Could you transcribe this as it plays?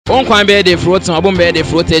On kwan be dey fruit and abon be dey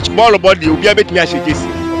fruit edge. Ball body obi abetimi ahye Jesse.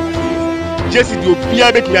 Jesse di obi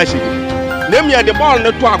abetimi ahye. Na me the ball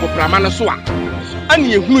no to agoprama no so a.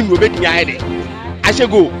 Ani ehunu no obetimi ahye de. Ahye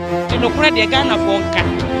go. No kura de Ghana for nka.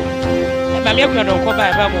 E ba me kura do ko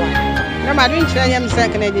ba bo. Na ma dun kire yam se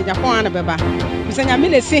kana je Japan ana beba. Bisa nya me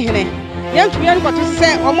le si hene. Yam tuye no to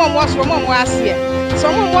se omo ase. So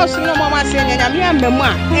omo so no omo ase nya me amamu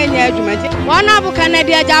a enya adwuma je. Wona bu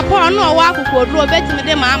Canada Japan no wa akokoduro obetimi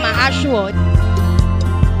de ma ahwe.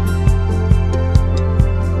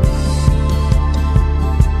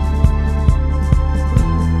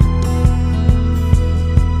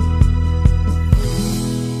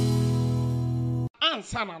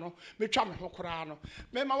 Sana no me twa me ho kora no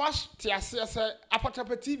me ma was te ase se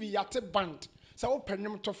Apatrapa TV yate band se wo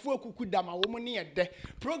panim tofo akuku dama wo mu ne yede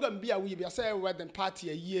program bi a wo bi ase wedding party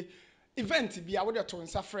ayie event bi a wo de to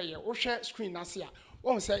nsa frɛ ye wo hwɛ screen ase a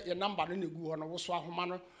wo se ye number no negu ho no wo so ahoma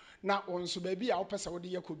no na onso ba bi a wo pese wo de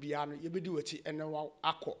yakobia no ye bedi wati ene wa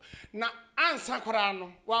akɔ na ansa kora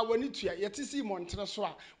no wa wani tua yete si montre so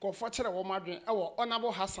a kɔfo kyerɛ wo madwen ɛwɔ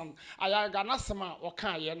Honorable Hassan ayaga na sema wo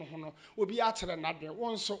ka ye no ho no obi a kyerɛ nadwen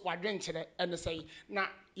wo nso wadwen kyerɛ ene sɛ na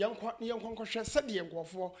yenkɔhwɛ sɛde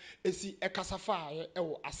nkɔfo esi ɛkasafa ye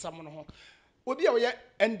ɛwɔ asɛm no ho obi a wo ye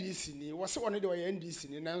NDC ni wo se wo ne de wo ye NDC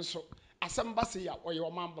ni nanso asɛm ba se ya wo ye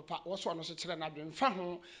ɔman papa wo so no so kyerɛ nadwen fa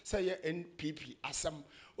ho sɛ ye NPP asɛm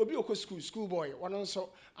obi okɔ school boy wono nso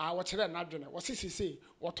wo kyerɛ nadwene wo sisisi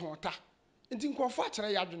wo tonta nti nkɔfo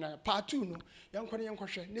akyerɛ ya adwene part 2 no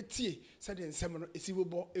yenkɔhwɛ ne tie sɛ de nsɛm no esi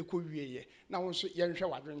wobɔ ekɔ wieye na wo nso yenhwɛ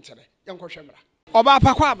wadwen kyerɛ yenkɔhwɛ mra oba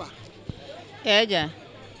apakɔ aba eja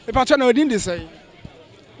ipacho na odin de sɛ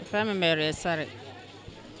fami Mary Sare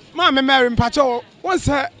ma me Mary mpacho won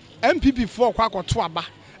sɛ MPP 4 kɔ akɔto aba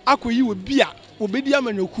akɔyi obi a obedi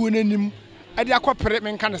amanyokuo nanim ade akɔpere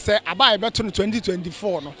menka ne sɛ aba ebeto no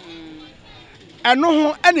 2024 no ɛno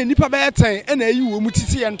ho ɛna nipa bɛyɛ 10 ɛna ayi wo mu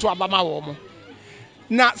titi yɛ nto aba ma wo mo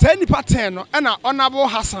na sɛ nipa 10 no ɛna Honorable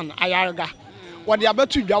Hassan Ayarga wɔde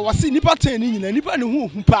abeto dwa wɔse nipa 10 ni nyina nipa ne ho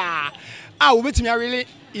hu paa a wobetimi awele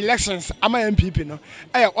elections ama MPP no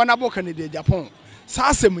ɛyɛ Honorable candidate Japan saa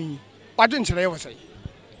asɛm yi wadwen kyerɛ yɛ wɔsɛ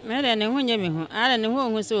me de ne ho nye me ho ara ne ho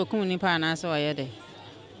hu sɛ okum nipa ana sɛ ɔyɛ de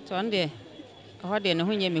to ɔnde ho de ne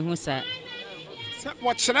ho nye me ho saa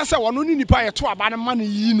what should I say? One only nipa to about money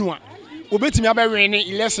you know. Obetimi abɛwin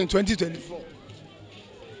election 2024.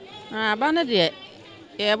 Abana de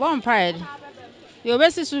ye bon pride. You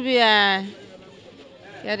obesi su bia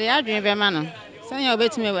ye de adwen be ma no. San ye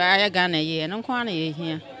obetimi aye Ghana ye no nko ana ye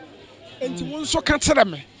hia. Enti won so ka kyerɛ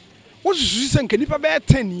me. Wo susu sɛ nka nipa bɛ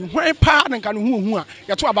 10 hwan pa na nka no hu a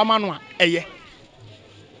ye to abama no a ɛyɛ.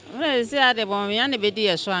 Wona se ade bon ya na be di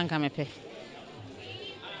ye so anka mepe.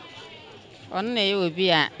 On na ye obi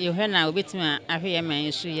a ye hwe na obetimi ahwe ye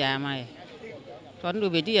man su ya amaye to no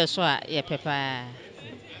obedi ye so a ye pepa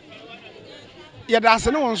ye da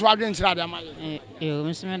se no won so adwen kyerɛ ade amaye o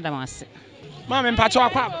nseme da mase ma me mpacho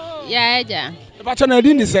akwa Ya eja mpacho na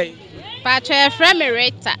adi ndi sɛ pacho efre me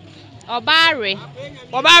Rita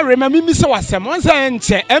Obare ma mimi sɛ wasɛm won sɛ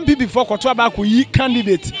nkyɛ MPP 4 kɔto aba akɔyi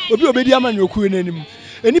candidate obi obedi amanyokuo nanim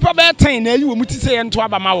enipa bɛ 10 na ayi wo mu ti sɛ ye nto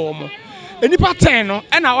aba ma wo mo enipa 10 no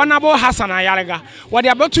ɛna Honorable Hassan Ayarga wɔde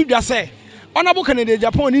abeto dwa sɛ Honorable Canada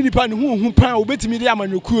Japan ni nipa ne hu pa obetimi de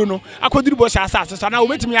amanyokuo no akodiri bo sha asase so na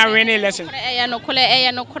obetimi awin election ɛyɛ no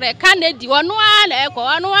kore Canada ɔno a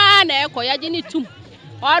na ɛkɔ ya gye ne tum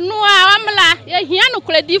ɔno a ɔmla ye hia no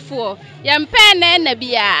kore difo ye mpɛ na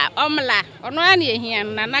bia ɔmla ɔno a na ye hia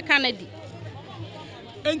na Canada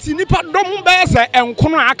enti nipa dom bɛyɛ sɛ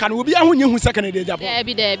enkono aka no obi ahonye hu sɛ Canada Japan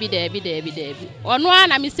Dabi ɔno a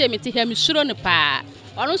na me se me te ha me suro no pa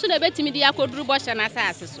ɔno so na betimi de akoduru bo hye na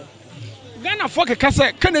asase so Ghana for keka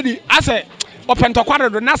sɛ Kennedy asɛ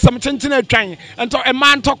opentokwa do na asɛm kyenkyen atwan ento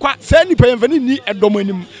ema ntokwa sɛ nipa yɛmfani ni ɛdɔm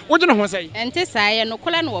anim wogye no ho sɛ ente saa yɛ no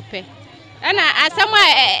kole no wɔpɛ ɛna asɛm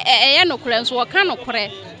a ɛyɛ no kore nso wɔka no kore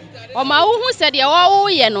ɔma wo hu sɛ de wo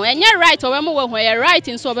yɛ no ɛnyɛ right ɔbɛmo wo hu ɛyɛ right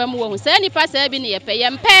nso ɔbɛmo wo hu sɛ nipa sɛ bi ne yɛpɛ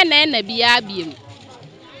yɛmpɛ na bia biem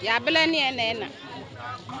ya bele ne na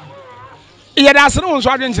yɛ da asɛ no nso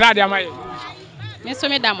adwen kyerɛ ade amaye me so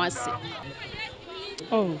me da mase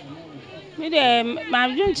oh me de ma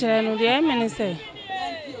adwen kyerɛ no de me ne sɛ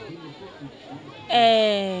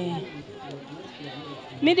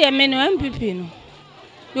me de me no MPP no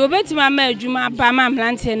de obetima ma adwuma ba ma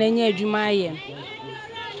mlante na nya adwuma ayɛ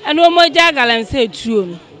ɛno mogya galamsey tuo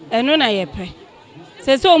no ɛno na yɛpɛ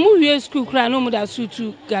sɛ omu wie school kra no mu da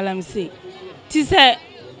sutu galamsey ti sɛ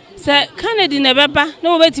Canada na beba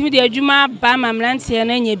na obetimi de adwuma ba ma mlante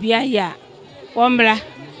na nya bia ya wombra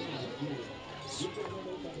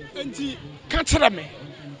enti ka kyerɛ me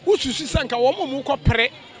ususu sanka wo mo ko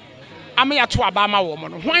pere ama ya to aba ma wo mo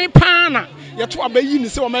no hwan pa na ya to aba yi ni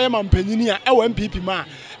se wo ma mampanyini a e wo MPP ma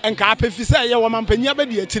enka apefi se ye wo mampanyini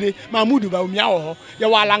abadi akire Mahmudu ba umia wo ho ye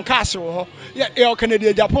wo alankase wo ho ye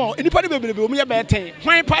Canada Japan enipa de bebrebe wo me ye beten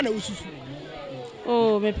hwan pa na ususu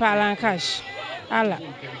oh me pa alankase ala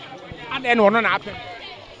ade no no na apem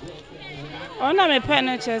ona me pa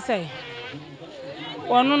na che say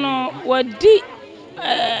ono no wadi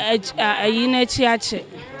ayi na chi ache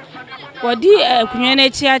wadi kunye na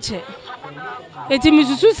chi ache eti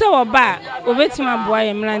misusu se wo ba obetima boa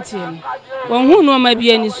ye mrantie no won hu no ma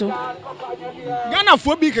bia ni so Ghana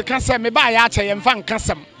fo bi keka se me ba ya ache ye mfa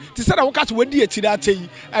nkasem ti se da wo ka se wadi akiri ache yi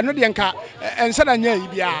eno de nka ense da nya yi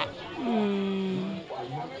bia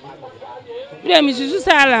bia misusu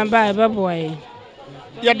se ala ba e ba boa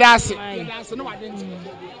ye dase no wade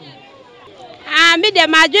me de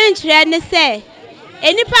madwen kire ne se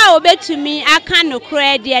enipa obetumi aka no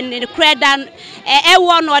kure de ne kure dan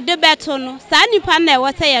ewo no de beto no sa nipa na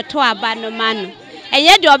ewo se ye to aba no ma no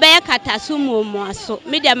enye de obeye kataso mu aso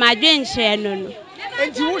me de madwen kire no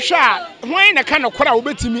enti wo hwa hwan na ka no kure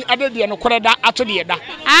obetumi ade de no kure da ato de da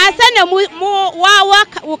se na mu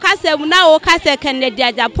wo kasa mu na wo kasa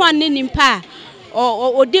Canada Japan ne nimpa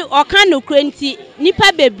odi oka no kure nti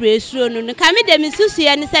nipa bebre suo no ka me de misusu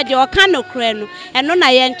ye ne se de oka no kure no eno na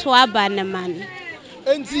ye nto aba ne ma no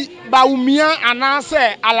enti ba umia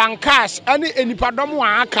anase alankas ane enipadom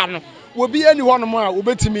a aka no wobi ani ho no ma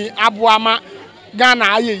obetimi aboama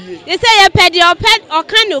Ghana ayeye ise ye pedi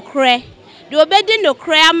oka no kure de obedi no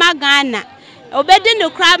kure ama Ghana obedi no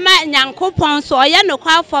kure ama Nyankopon so oye no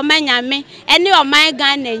kwa fo ma nyame ene oman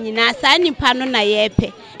Ghana nyina sa nipa no na ye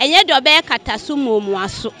pe enye de obeye kataso mu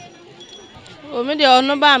aso o me de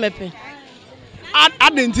ono ba mepe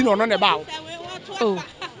adenti no no ne ba o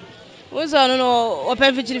Uzo no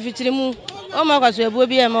open fichiri mu o ma kwaso ebu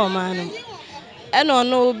obi e ma o ma no e no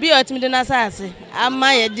no obi otimi de na sase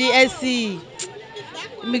ama ye DSC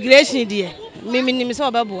immigration die mimi se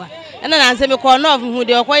obeboa e na nse me ko no of hu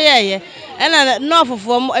de okoye ye e na no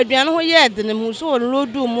ofofo aduan ho ye de ne hu so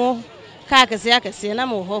lodu mu ka akese na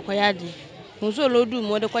mo ho koya de hu so lodu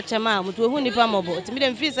mu de ko chema mu to hu nipa mobo otimi de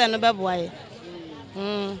mfisa no beboa ye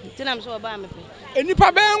tinam so oba mepe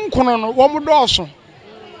enipa be nkono no wo mu dooso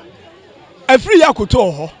afri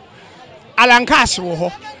yakoto ho alankase wo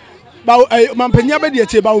ho ba mampanya be de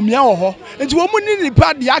tie ba omia wo ho enti wo mu ni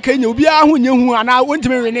nipa de aka nya obi a ho nya hu ana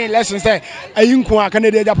wontime we ne lesson say ayi nko aka na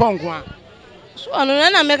de Japan nko a so anu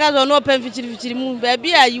na meka zo no open fichiri mu ba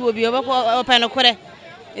bia yi obi obekọ open no kore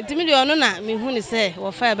enti me de ono na me hu ni say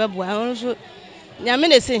wo fa be boa ono so nyame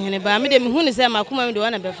na si hene ba me de me hu ni say makoma me de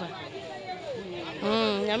wana befa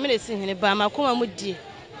nyame na si hene ba makoma mu die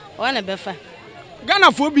wana befa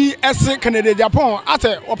Ghana fo bi ese Canada Japan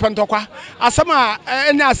ate opentokwa asema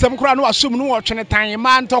ene asem kura no asum no wotwene tan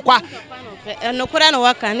ma ntokwa no kura no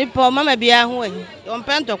waka ni po mama bia ho ahi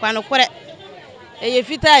opentokwa no kure eye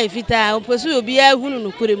fita oposu obi ahunu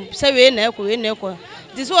no kure se we na ekọ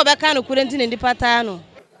this wo be ka no kure ntine ndi pata no.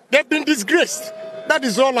 They've been disgraced. That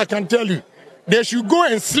is all I can tell you. They should go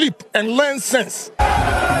and sleep and learn sense.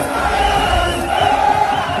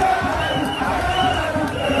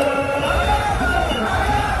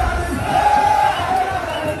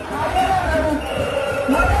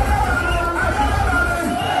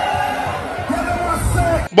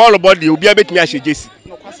 Ball body obi abetimi ahye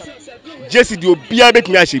Jesse di obi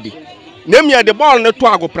abetimi ahye bi na me de ball no to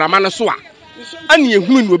agoprama no so a ani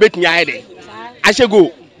ehunu no obetimi ahe de ahye go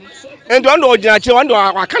endo ndo ogina che ndo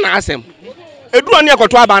aka na asem edu oni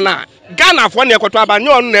ekoto aba na Ghana fo na ekoto aba nye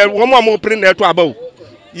onu na wo mo pre na eto aba o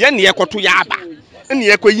ye na ekoto ya aba ni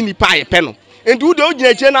ekoyi ni pa ye pe no endo do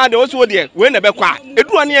ogina che na de o so de we na be kwa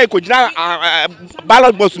edu oni ekogina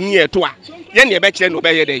ballot box ni eto a ye na be kire no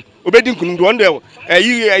be ye de obedi nkunu ndo ndo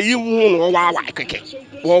ayi hu no wa keke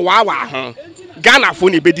wo wa ho Ghana fo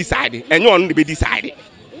ni be decide enye onu ni be decide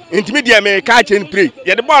ntimi de me ka chain pray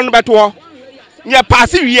ye de ball no beto ho nye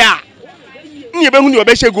pass wi a nye be hu ni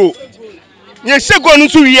obehego nye shego no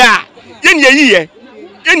so wi a ye ni eyiye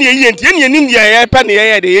nti ye ni enim ye pe ne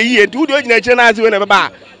ye de eyiye nti wo gyina kire na ase we na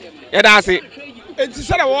beba ye da ase enti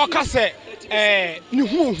sere wo ka se ni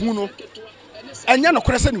hu no enya no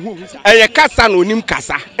kore se ni hu eye kasa no onim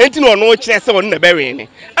kasa enti no no kire se won na bewe ni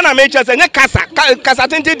ana me kire se nya kasa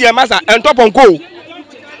tente de masa entoponko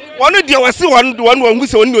wonu de wose wonu wangu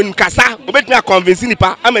se wonu onim kasa obetuna convince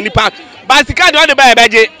nipa ama nipa basika de wode ba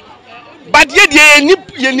ebeje but ye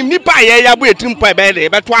de nipa ye ya bo etrim pa ebe de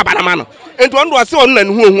beto abanama no enti wonu wose wonu na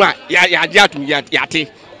hu a ya je atum ya te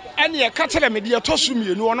ene ye ka kire me de to su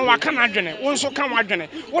mienu wonu waka na adwene won so ka wadwene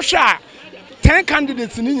wo hwa 10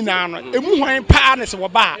 candidates ni nyina no emu hwan pa na se wo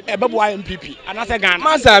ba e beboa MPP anase Ghana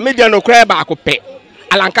masa media no kra ba akopɛ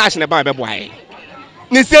alankash na ba beboa e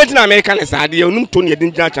ni state na America na sade onum to ne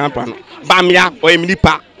din gina champion no ba mea o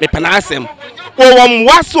emnipa me pana asem wo wom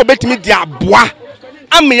wase obetimi di aboa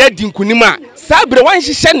ameya di nkunim a sabre wan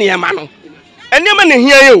hihye ne yema no enema ne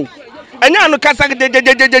hia ye o anya no kasa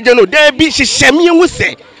jejejeje no da bi hihye me hu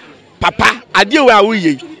se papa ade we a wo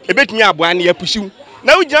ye ebetimi aboa ne ya pushiw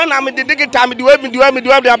na ujana na me digita me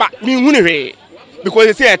diwa aba me hu ne hwe because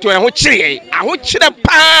they say to ho kire aho kire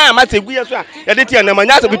pa ma segu ye so a ye de tie na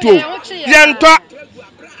manya so bitu o ye nto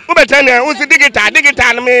ubeta na wo si digita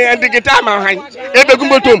na me digita ma han e begum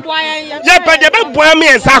botom ye pa de be boa me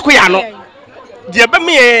ensa ko ya no de be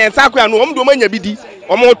me ensa ko ya no om do manya bidi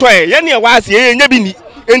om to ye ne wa se ye nya bi ni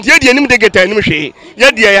enti ye de nim digita nim hwe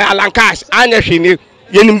ye de alankash anya hwe ne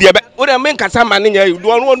ye nim de be wo de me nkasa ma ne nya do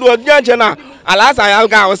nya na alasa ya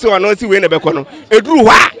ga o se wono si we ne be kono eduru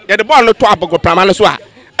hwa ye de ball no to abago prama no so a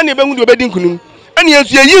ene be hu de obedi nkunum ene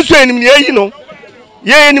yesu ye so enim ne yi no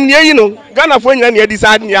ye enim ne yi no Ghana fo nyina ne edi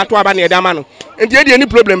sa ne ato aba ne edama no enti e de any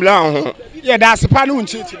problem la ho ye da sepa no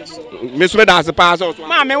nchi ti me so be da sepa so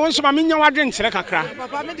ma me won so ma me nya wadwe nkyere kakra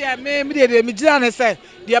papa me de me gina ne se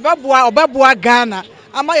de obeboa Ghana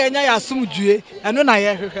ama ye nya ya asomdue eno na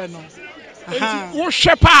ye hwehwe no wo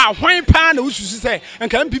hwe pa hwan pa na ususu se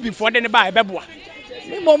nka MPP fo de ne ba ebeboa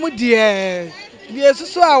me mom de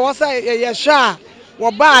susu a wo say ye hwa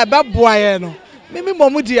wo ba ebeboa ye no me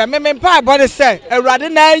mom de me pa body say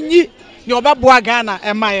awurade na anyi ne obeboa Ghana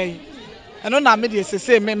ema ye eno na me de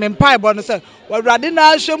sese me pa body say awurade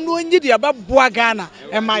na ahwem no anyi de obeboa Ghana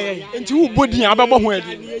ema ye enti wo bodi abebo ho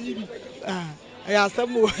adi ya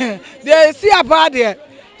samu de si aba de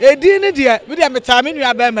edi ni de me de metame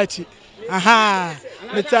nua ba machi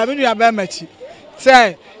metame nua ba machi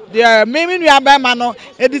say de me nua ba ma no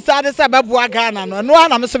edisade say beboa Ghana no no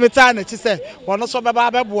na me so meta na chi say wono so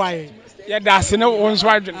beba beboa ye da se ne won so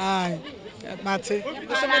adwen mate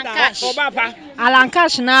obapa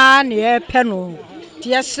alankash na ne e pe no ti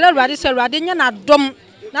yesre ruade se ruade nya na dom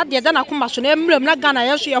na de da na koma so na emrem na Ghana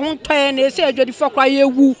yeso ye ho ntoe na ese adwadifo kwa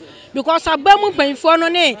yewu because abamu panfo no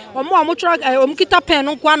ne omo tro kita pen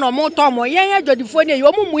no kwa na omo to omo yen adwadifo ne ye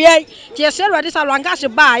omo muye ti yesre ruade se alankash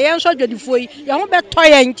ba yen so adwadifo ye ho beto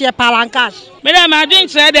ye ntie palankash me da ma dwen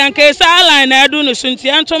tre de nka sa align na adu no sunti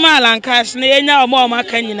antoma alankash na yenya omo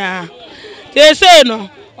aka nyina te se no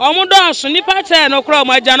omo don so nipa te no kro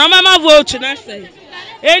omo agya no mama vote na say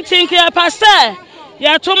enti nke pastor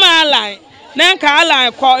ya toma align Nenka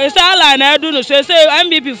align ko esa align na adu no so say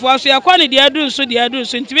MBP fo so ya ko ne de adu so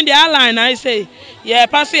ntimi de align na say ye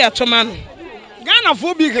pass ya toma no Ghana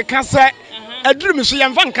fo bi keka se aduru mi so ye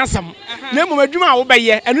mfa nkasam na mom adwuma a wo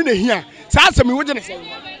beye eno na hia sa asem wo je ne say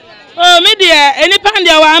oh me de enipa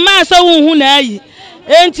de wa ma so hu na ayi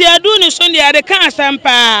enti adu ni so de de kan asam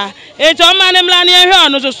pa enti o ma ne mla ne ehwe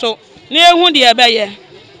ono so na ehu de beye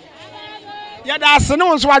ya da se ne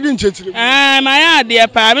won so wadwe nchetiri ma ya de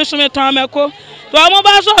pa me so me ton meko to mo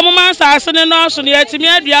ba so mo man sa ase ne no so ne atimi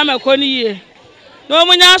adua meko ni ye no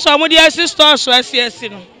mo nya so mo de assistant so asiasi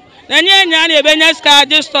no na nya nya na ebenya ska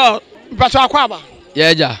de store pato akwa ba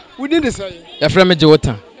yeah ja we did the say ya frame me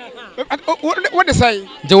Jewota what the say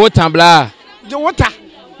Jewota bla Jewota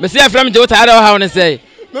me say ya frame Jewota ada how ne say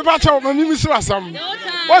me pato ma mi so asam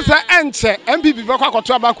what's the enche MPP ba kwa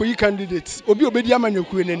kwato aba ko yi candidate obi obedi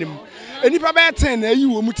amanyakuo nenim enipa ba 10 na ayi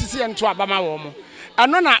wo mu tisi ento abama wo mo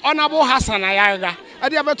ano na honorable Hassan ayaga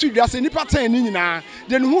ade abeto dwase enipa 10 ni nyina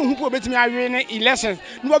de no hu po betimi awe ne elections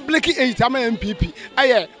no bleki 8 ama MPP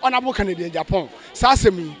aye honorable candidate Japan sa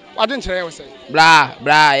asemi wade nkyere we say bra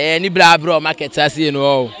ni bra market asi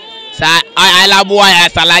no sa alabo ya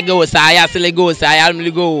salage o sa ya selege o sa ya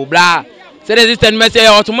mligo bra se resistant me say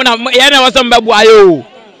o to mo na ya na wo so mbabu ayo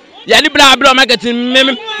ya ni bra market me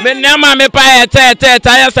na me pa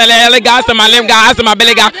ta ya sele gas ma lem gas ma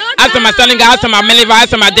belega asma selling gas ma meliva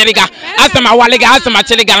asma deriga asma walega asma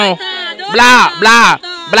chiliga no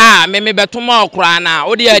bla me betuma okra na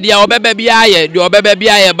odi adi obebe bia ye de obebe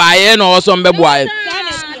bia ye ba ye no so mbebu aye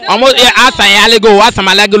omo asan ya lego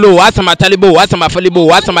asma lagelo asma talibo asma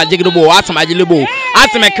falibo asma jigribo asma jilibo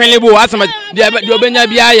asma kwenlibo asma de obenya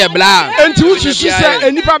bia ye bla enti ususu se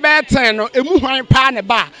enipa ba 10 no emu hwan pa ne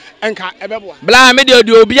ba enka ebebo bla me de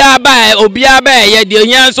obia ba ye de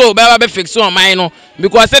nya so be ba fix on mine no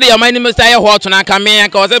because say your mine me say hot na ka me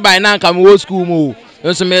ka o say by na ka me wo school mo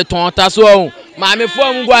nso me ton ta so maame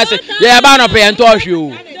fo mu ase ye ba no pe ento hwe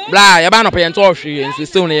o bla ye ba no pe ento hwe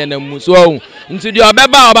nsisew ne ye na mu so o nti de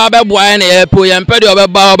obeba oba beboa na ye po ye mpe de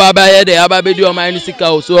obeba oba ye de aba be di o man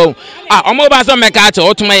sika o so o omo ba so meka ache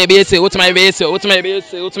otuma ye be ese otuma ye be ese otuma ye be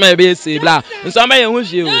ese otuma ye be ese bla nso ma ye hu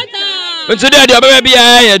hwe o nti de obeba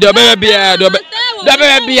bia ye de obeba bia de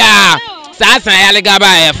obeba bia sa san ya le gaba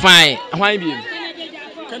ye fine hwan bi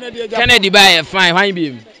Kennedy ba ye fine hwan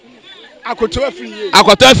bi akoto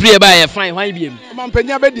free ba ye fine hwan bi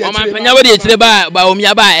omampanya be di etire ba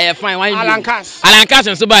omia ba ye fine hwan bi alankas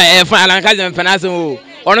nso ba ye fine alankas mfana so o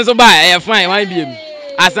ono so ba ye fine hwan bi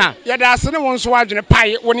asa ya da ase ne won so adwene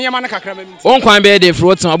pai wo ne yema na kakra ma mi on kwan be de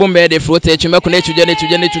fruit obon be de fruit e tweme kuna etuje na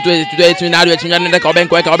etu na adu etuje na ka oben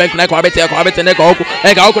ko ka oben na ka obete ka obete na ka oku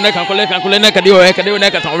e ka oku na ka kole na ka di o e ka di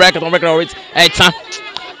na ka ton rek e ta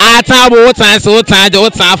atabo tan so tan jo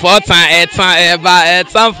tan for tan e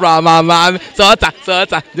tan from mama so ta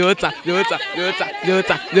jota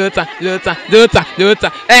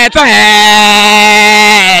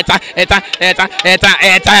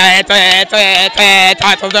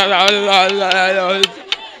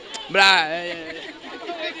bra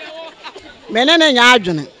menene nya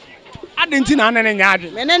adwene adenti na nene nya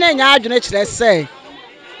adwene menene nya adwene kire se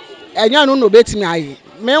enya no betimi aye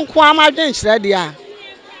me nko amadwen kire dia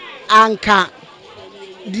anka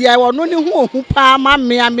dia wono ne hu ohu pa ma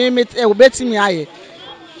me obetimi aye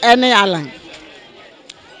ene alan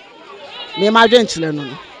me madwen kire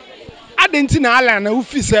no adenti na alan na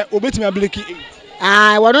ufi se obetimi ableki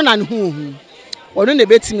wono na ne hu ohu wono ne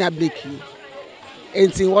betimi ableki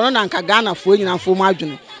enti wono na nka Ghana fo nyina fo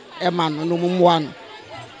madwene e ma no no mumwa no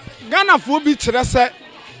Ghana fo bi kire se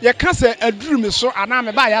ye ka se aduru me so ana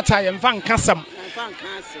me ba ya ta ye mfa nkasam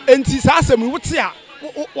enti sa asem wuti a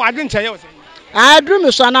wadwen kye ye wo se aduru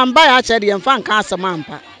me so ana mba ya kye de mfa nkasam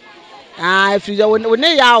ampa afi je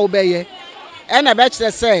woni ya obeye e na be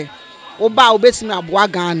kire se wo ba obetimi aboa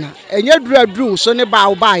Ghana enye duru so ne ba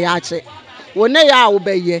wo ba ya kye woni ya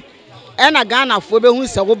obeye e na Ghana fo be hu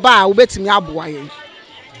se wo ba obetimi aboa ye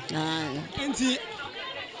enti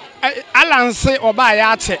alanse oba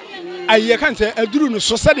ya kye aye kan se aduru no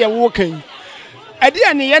so se de wo kan ade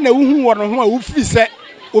ene ye na wuhu wo no ho a wo firi se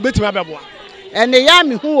obetimi abeboa ene ya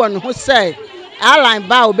mi hu wo no ho se alan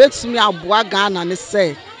ba obetimi aboa Ghana ne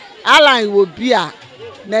se alan wo bia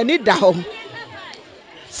na ni da ho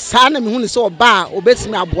sa na mi hu ne se oba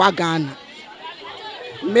obetimi aboa Ghana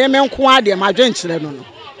me nko ade ma dwen kire no no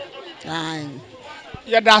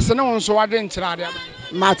ya da se ne won so wadwen kire ade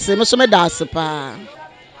mate me so me da se pa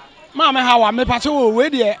ma me hawa me pache wo we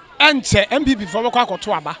de enche MPP fo bekọ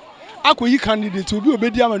akoto aba akoyi candidate obi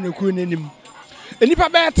obedi amanaku n'anim enipa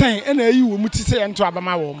be 10 ena ayi wo muti se ento aba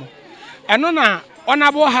ma wo mo eno na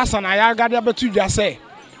Honorable Hassan Ayagade abetu dwa se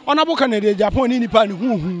Honorable Canada Japan ni nipa ne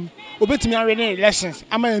huhu obetimi awe ne elections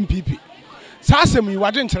ama MPP sa asem yi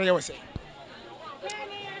wadwe nkyere ye wose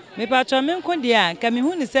me pacho me nko dia ka me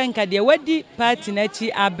hu ni se nka dia wadi party na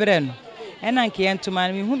chi abre no ena nke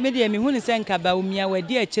yentuma me hu me dia me hu ni se nka ba umia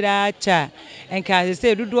wadi akira acha enka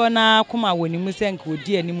se dodo na koma woni mu se nka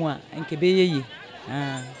odi animu a nke be yeye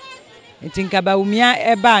enti nka ba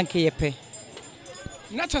umia e ba nke yepe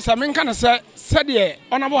na chasa me nka na se de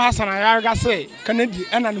Honorable Hassan Ayaga se Canada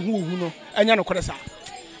ena ne hu ohu no enya no kore sa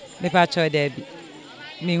me pacho da bi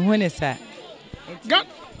me hu ni sa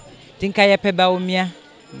tinka yepe ba umia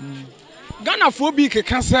Ghana fo bi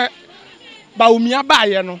keka se ba umia ba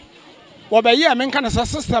ye no wo be ye me nka na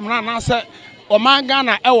system na se o man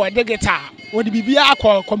Ghana e wo digital wo di bibia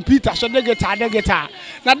akọ computer so digital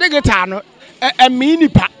na digital no me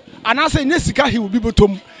nipa ana se ne sika hi obi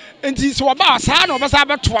botom enti so ba sa na obesa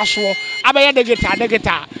beto aso abaye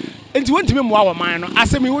digital enti wontimi moa wo man no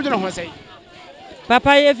asemi wo dwene ho sei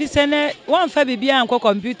papa ye fi se ne won fa bibia anko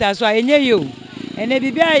computer so enye yo ene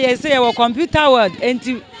bibia ye se ye wo computer world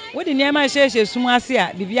enti wo di niam ahye sum ase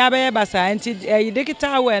a bibia baye basa enti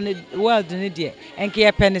digital world ne de enke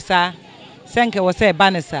ye penisa senke wo se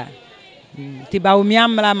ba ne sa ti ba o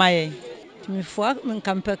miamra maye mi fo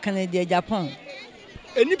nkampa Canada Japan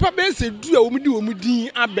enipa be se du a wo mu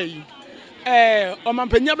din abai o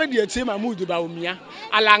mampanya be de atie ma mu du ba o mia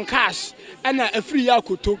alankash na afiri ya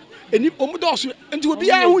koto eni o mu do so enti obi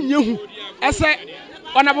ya hu nyehu ese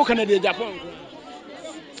Honorable Canada Japan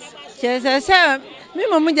se mi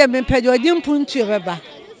mamu je me pede odi mpuntu beba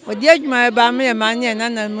odi adwuma ba me ma nya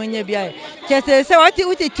na munye bia se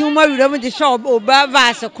wati ti mo wira mu de shop oba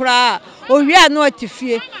vas kura o wi na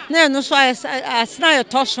otifie na no so asna ye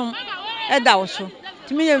tosom eda wo so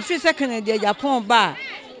timi ye fi se Canada Japan ba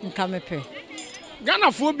nka mepe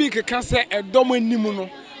Ghana fo bi keka se edom anim no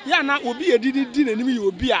ya na obi edidi di nanim ye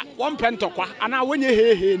obi a won pentokwa ana wonye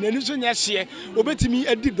hehe nani so nya hye obetimi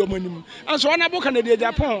adi domanim anso wana bo Canada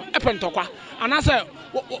Japan epentokwa ana se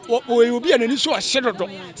obi nani so hye dodo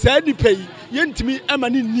sa nipai ye ntimi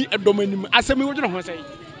amani ni edomanim asemi wo dwene ho sei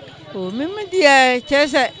o meme de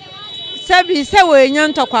chese sabi se wo nya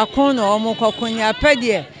ntokwa kon na omo kokonya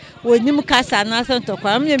pede wonim kasa na se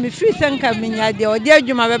ntokwa me me free se nka menya de ode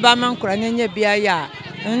adwuma beba mankora nya bia ya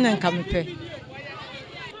nne nka mepe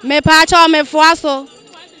me pa cha me fuaso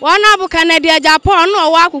wona bu Canada Japan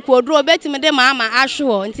no wa akukoduro obetimi de mama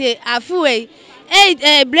ahwo nti afuwe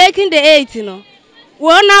breaking the 8 no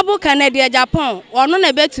wona bu Canada Japan ono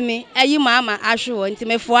na betumi ayi mama ahwo nti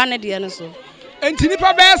me fuwa ne de no so enti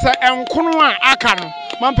nipa be se enkono a aka no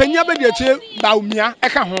mampanya be de ache baumia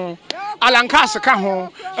eka ho alankas ka ho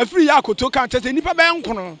afiri ya akoto kan tete nipa be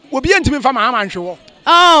enkono obi entimi fa mama nhwe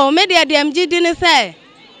wo me de mg di ne se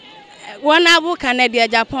wona bu Canada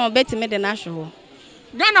Japan betimi de na ahwo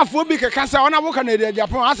Ghana fo bi keka se wona bu Canada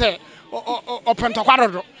Japan ase opentokwa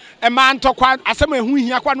dodo e ma ntokwa asem ehu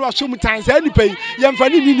hia kwa no asom tan sa nipa yi ye mfa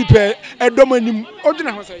ni nipa edomanim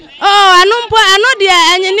odwene ho sei anu mpo anu de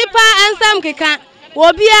enye nipa ensam keka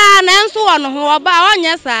obi a na enso wo no ho oba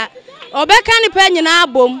onye sa obeka nipa nyina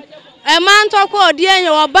abom e ma ntokwa odi enye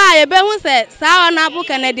oba ye be hu se sa wona bu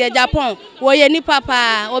Canada Japan wo ye nipa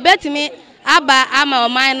pa obetimi aba ama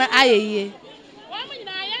oman na ayeye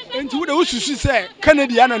enti wo de ususu se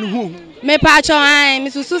Canada na ne hu me pa cho an me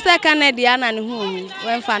susu se Canada na ne hu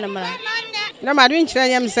we mfa na mra na ma dun kire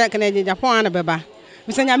nyam se Canada Japan na beba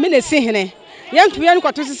me se nyame na si hene yentu ye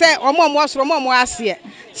nkoto se omo osoro omo ase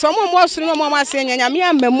so omo osoro no omo ase nyame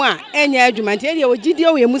amamu a enya adwuma nti e ogidie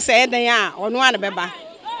wo yemu se eden a ono na beba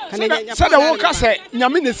Canada Japan se da wo ka se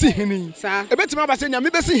nyame na si hene ebetima ba se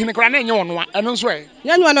nyame be si hene kra na enye ono a eno nso e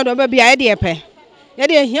nyanwa no do ba bia e de epe ye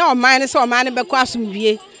de hia oman ne se oman ne be ko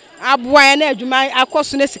asomwie aboa na adwuma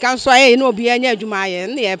akoso na sika nso aye na obi anya adwuma aye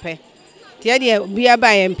na ye pe tie de bia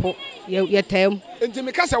ba ye mpo ye tam enti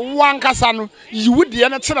me ka se wankasa no yiwu de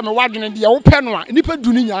na kire me wadwene de wo pe no a nipa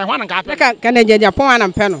du ni nya hwan nka pe ka na Japan na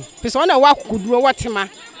mpe no pese ona wa kokuduro wotema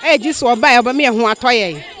ji so oba ye ba me ho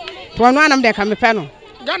atoye to ono anam de ka me pe no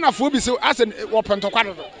Ghana fo bi se ase wo pentokwa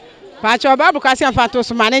dodo pa cha oba bu ka se amfa to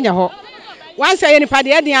so ma ne nya ho wansa ye nipa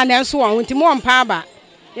de eden na enso won nti mo mpa aba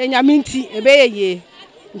ye nya minti ebe ye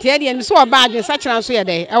nti e de so oba adwen sa kira nso ye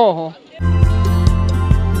de e wo ho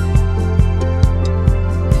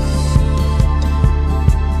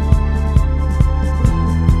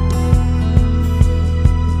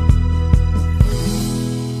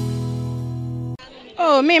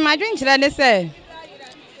me madwen kira ne se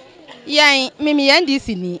yan me NDC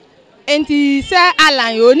ni enti se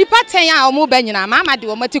alan yo nipa 10 a omo ba nyina mama de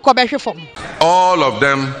omo ti ko behwe fom all of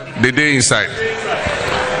them they inside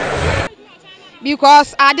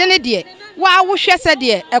because adene de wa wo hwe se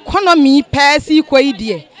de economy pesi kwai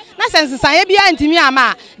de na sense san ye bia ntimi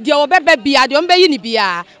ama de obeba bia de ombe yi ni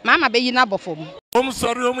bia mama be yi na bofom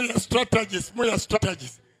sorry your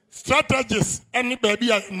strategies any baby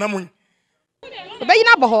namun obey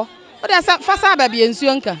na boho o de fasa ba bia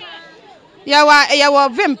nsuo nka ya wa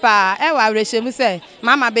vimpa e wa rehemu se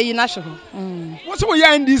mama be yi na hwe wo se wo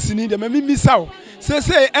ya NDC ni de mami misaw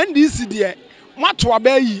se NDC de mato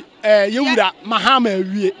aba yi yewura mahama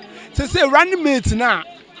awie se running mate na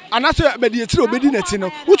anaso abedi etire obedi nati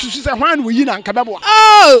no utusu se hwan wo yi na nka bebo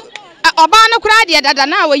oba no kura de dada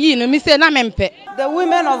na wo yi no mi se na mempe the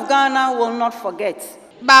women of Ghana will not forget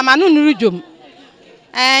ba ma no nuru dwom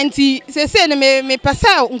anti se no me pese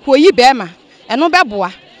nkoyi bema eno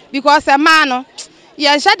beboa because a man no ye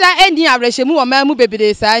shada eni abrehemu wo ma mu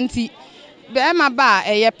bebere sa anti bema ba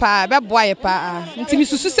eye pa beboa ye pa nti mi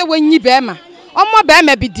susu se wanyi bema omo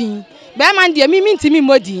bema bidin bema ndie mi ntimi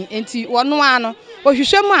modi enti wono ano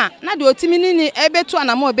ohwehwemu a na de otimi ni ebetu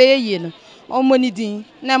anama obeye no omo ni din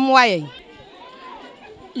na moa ye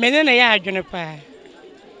menene ya adwene pa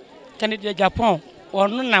Canada Japan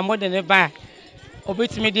wono na mo de ne ba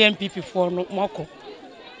obetimi de MPP fo no moko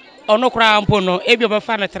ono kura mpo no ebi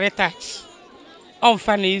obefa na 3 touch on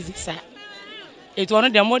fa na easy sa eto ono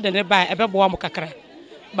de mo de ne ba ebebo am kakra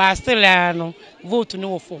ba still no vote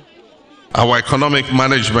no for our economic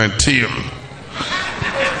management team.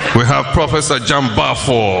 We have Professor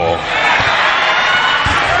Jambafo.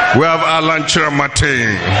 We have Alan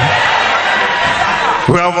Chiramatin.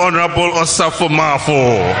 We have Honorable Osafo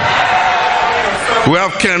Mafo. We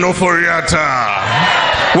have Ken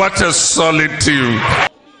Oforiata. What a solid team.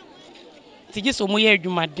 Tiji so moye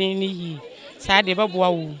adwumaden ni yi. Sa de beboa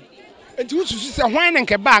wo. Enti wo susu se hwan ne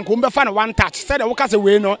nke bank wo mbefa na one touch. Say de wo ka se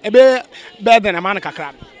we no ebe be na man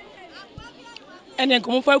kakra. ene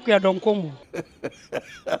nkomo fa akua donko mu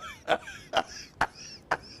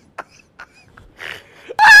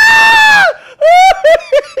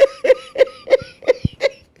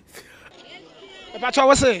Pacha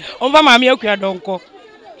wose omba maami akua donko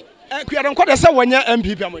akua donko de se wonya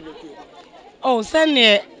MPP amanyoku oh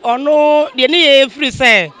sene ono de ne ye free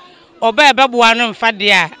say oba ebeboa no mfa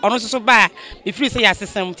de a ono soso ba be free say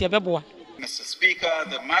asesam ti ebeboa. Mr. Speaker,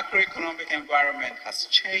 the macroeconomic environment has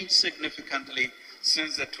changed significantly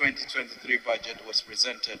since the 2023 budget was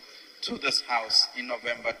presented to this House in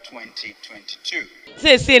November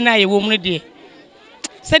 2022. Say na ye wo mu de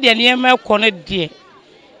say de niam ko no de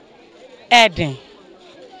eden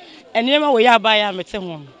eniam wo ya ba ya mete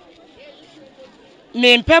ho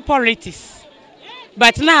me mpe politics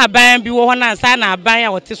but na aban bi wo ho na sa na aban ya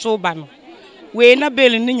wote so ba no we na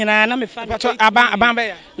beli ni nyina na me fa aban be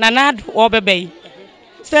ya na na obebe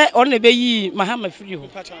say on na be yi mahama free ho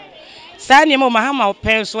sa ni mo mahama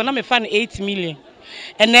penso na me fa 8 million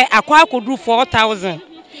ene akwa akodu 4000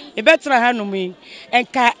 e betra hanum yi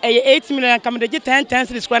enka 8 million kam de 10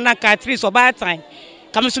 cities kwa na ka 3 so ba time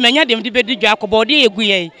kam so menya dem de be di dwa akobo de egu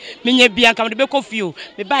ye menya bia kam de be kofio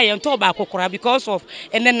me ba ye nto ba akokora because of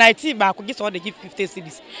ene 90 ba akogi so de 50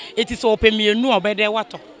 cities it is open mienu obede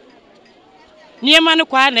wato niema ne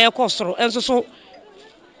kwa na ekosoro enso so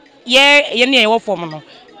ye ne wo fom no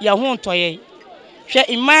ya ho ntoye hwe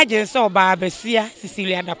imagine say oba abesia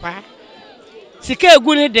Cecilia Dapa sika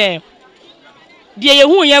egu ne de ye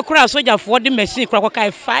hu ye kura sojafo de machine kura kwa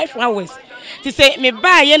 5 hours ti say me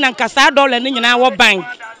ba ye na nkasa dollar ne nyina wo bank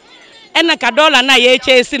ena ka dollar na ye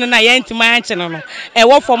chesi na ye ntima anche no e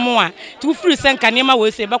wo fom a ti free senka niema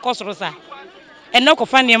we se be kosoro sa ena ko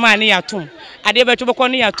fa niema ne yatum ade be tobeko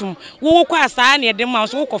ne yatum wo kwa asa na de ma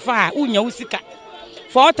so wo ko fa unya usika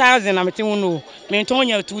 4000 na meti wono me nton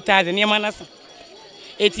nya 2000 niema na sa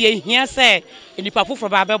eti ehia se enipa foforo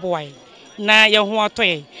ba beboa na ye ho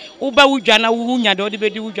otoye wo ba wudwa na wo nya de be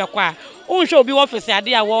di wudwa kwa o nhwe obi office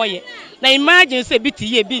ade a wo ye na imagine se bi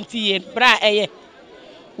ti ye bi nti ye bra eye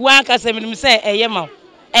wa ka se minim se eye ma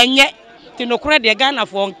enye ti no kore de Ghana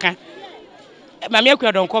fo nka ma me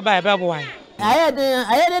akua donko ba beboa aye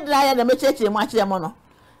de dra de mecheche mu akire mo no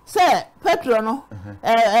se petro no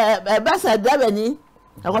basa dabani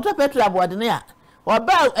akoto petro abode ne a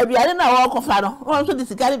oba aduare na wo kofa no won so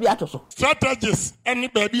disikari bi atoso strategies any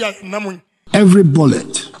baby namun. Every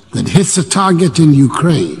bullet that hits a target in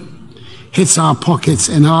Ukraine hits our pockets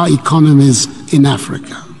and our economies in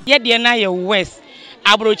Africa. Ye de na ye west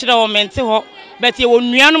abrochira wo mente ho but ye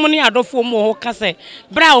wonuanom ne adofo mu ho kase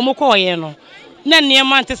bra wo mko ye no na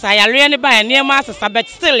niema ante sa yare ne ba niema asesa but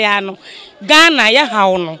still ya no Ghana ye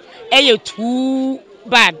hawo no eye too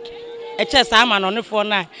bad e chesa ama no ne fo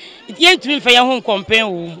na ye ntumi fa ye ho compare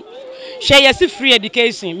wo hwe ye si free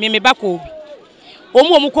education me ba ko obi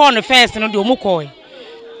omu ko no first no de omu ko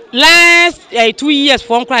last 2 years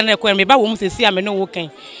for nkra na ko me ba wo mu sesi ame no wo kan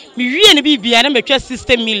me wie ne bibia na metwa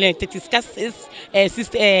 60 million to discuss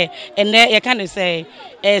and ye can say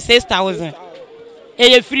 6000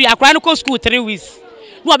 e free akra no ko school 3 weeks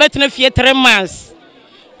no obetena fie 3 months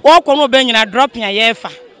wo ko no be nyina drop ya ye fa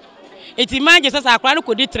eti imagine say akra no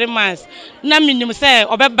ko di 3 months na minimum say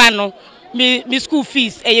obeba no me school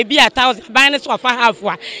fees e bi 1000 ban so fa half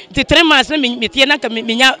wa ti 3 months na me tie na ka me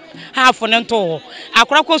nya half na nto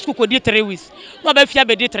akora ko school ko di 3 weeks no ba fia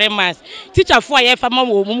be di 3 months teacher fo aye fa ma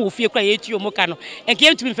wo fie kra ye ti o mo ka no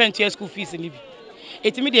enke ntumi fa ntua school fees ni bi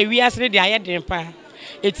eti me de wi asre de aye den pa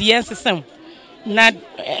eti yen sesam na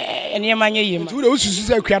eniema nya yema tu de ususu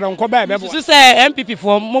se akua donko ba bebo ususu se MPP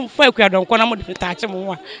fo mo fa akua donko na mo de taache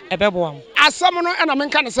mo a ebebo am asam no na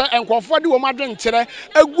menka ne se enkofo de wo madwen kire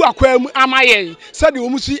agu akwa mu amaye se de wo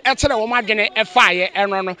musi e kire wo madwen e faaye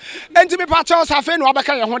eno no enti me pa cha safe no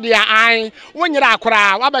wabeka ye ho de an wonyira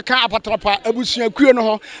akora wabeka apatrapa abusua kuo no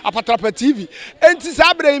ho Apatrapa TV enti sa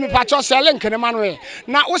abre me pa cha se link ne ma no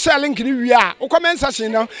na wo se link ni wi a wo comment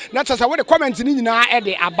section no na cha sa wo de comment ni nyina e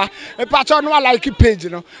de aba me pa cha no like page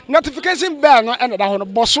no notification bell no and da ho no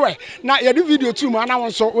boso e na ye do video too ma na won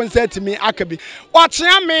so won set me akabi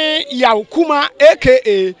ochia me ya kuma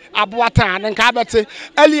aka abuata ne nka bete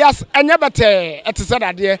Elias enyebete etise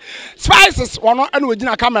dade spices wono ene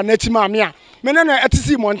ogina camera na tima me a me ne no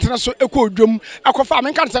etisi montene so ekọ odwom akofa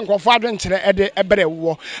me nka nse nkofo adwen kire ede ebere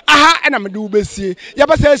wo aha ena me de wo besie ye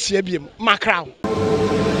besa asia biem makra